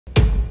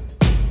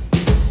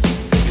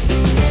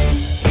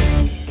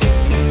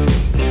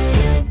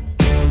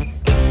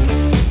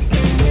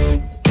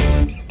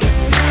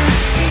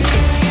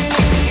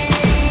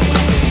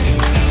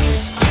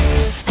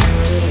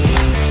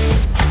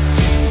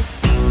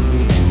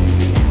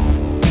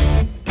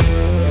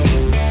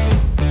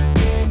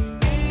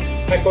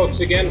Hi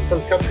folks, again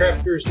from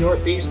CubCrafters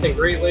Northeast and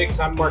Great Lakes.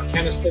 I'm Mark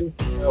Keneston.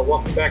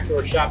 Welcome back to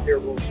our shop here.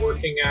 We're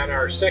working on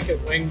our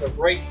second wing, the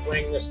right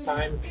wing this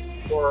time,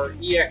 for our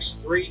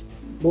EX-3.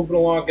 Moving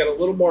along, got a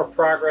little more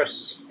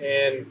progress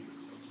and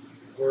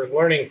we're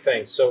learning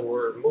things, so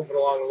we're moving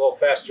along a little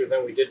faster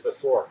than we did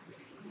before.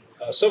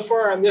 So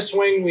far on this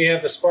wing, we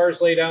have the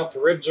spars laid out, the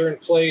ribs are in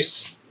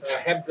place,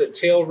 have the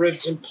tail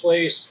ribs in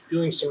place,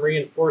 doing some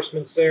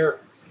reinforcements there.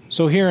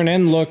 So here an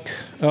end look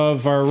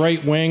of our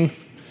right wing.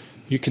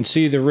 You can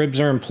see the ribs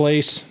are in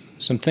place.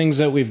 Some things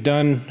that we've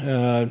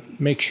done,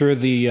 make sure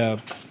the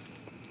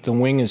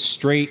wing is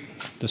straight,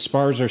 the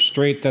spars are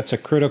straight. That's a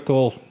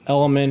critical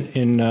element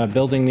in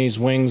building these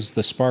wings.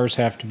 The spars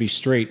have to be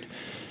straight.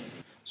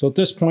 So at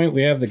this point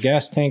we have the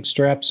gas tank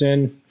straps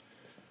in.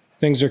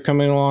 Things are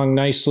coming along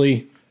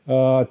nicely.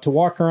 To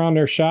walk around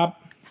our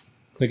shop,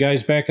 the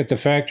guys back at the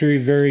factory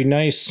very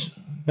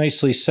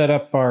nicely set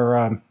up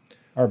our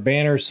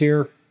banners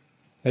here,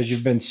 as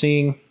you've been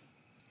seeing,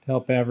 to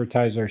help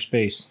advertise our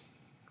space.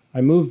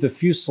 I moved the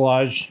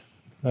fuselage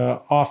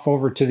off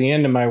over to the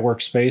end of my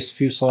workspace.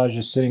 Fuselage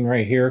is sitting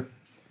right here.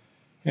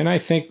 And I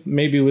think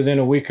maybe within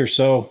a week or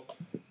so,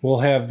 we'll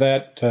have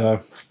that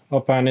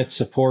up on its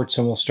supports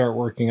and we'll start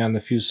working on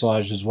the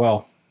fuselage as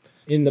well.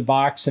 In the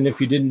box, and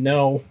if you didn't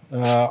know,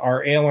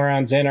 our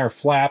ailerons and our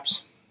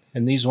flaps,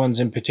 and these ones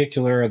in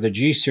particular are the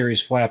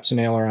G-Series flaps and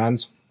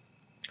ailerons.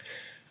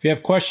 If you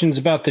have questions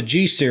about the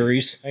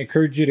G-Series, I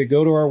encourage you to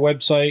go to our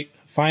website,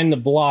 find the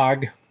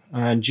blog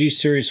on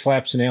G-Series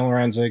flaps and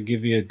ailerons. I'll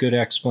give you a good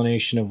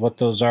explanation of what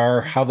those are,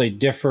 how they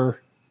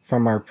differ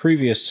from our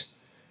previous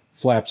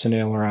flaps and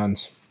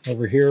ailerons.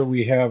 Over here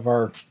we have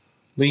our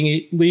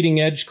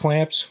leading edge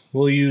clamps.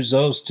 We'll use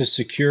those to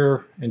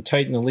secure and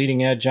tighten the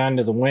leading edge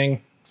onto the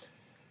wing.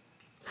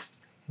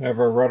 We have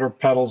our rudder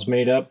pedals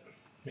made up.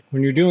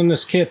 When you're doing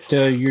this kit,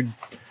 you're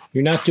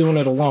not doing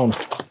it alone.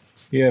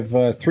 You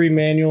have 3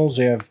 manuals.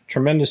 You have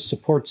tremendous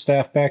support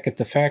staff back at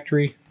the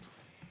factory.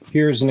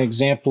 Here's an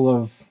example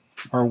of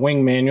our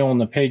wing manual on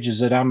the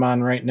pages that I'm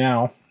on right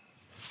now.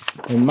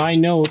 And my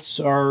notes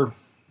are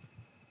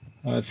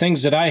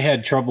things that I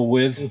had trouble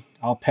with.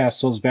 I'll pass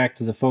those back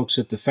to the folks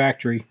at the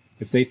factory.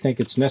 If they think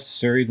it's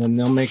necessary, then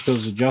they'll make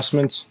those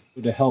adjustments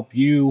to help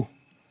you,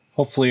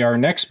 hopefully our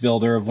next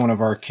builder of one of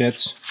our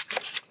kits,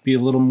 be a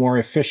little more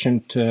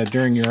efficient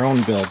during your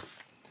own build.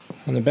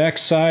 On the back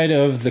side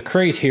of the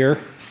crate here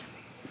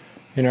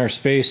in our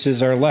space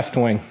is our left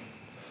wing.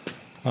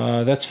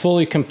 That's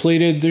fully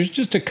completed. There's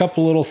just a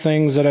couple little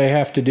things that I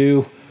have to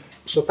do.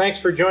 So thanks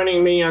for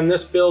joining me on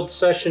this build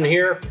session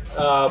here.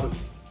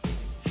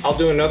 I'll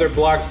do another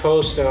blog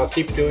post and I'll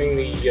keep doing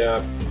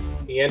the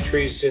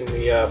entries in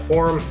the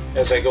forum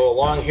as I go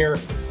along here.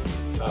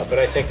 But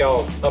I think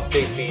I'll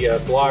update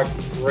the blog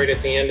right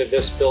at the end of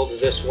this build of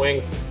this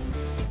wing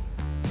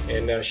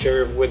and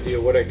share with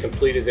you what I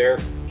completed there.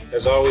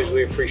 As always,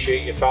 we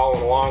appreciate you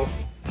following along,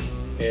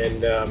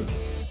 and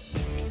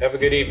have a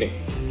good evening.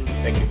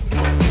 Thank you.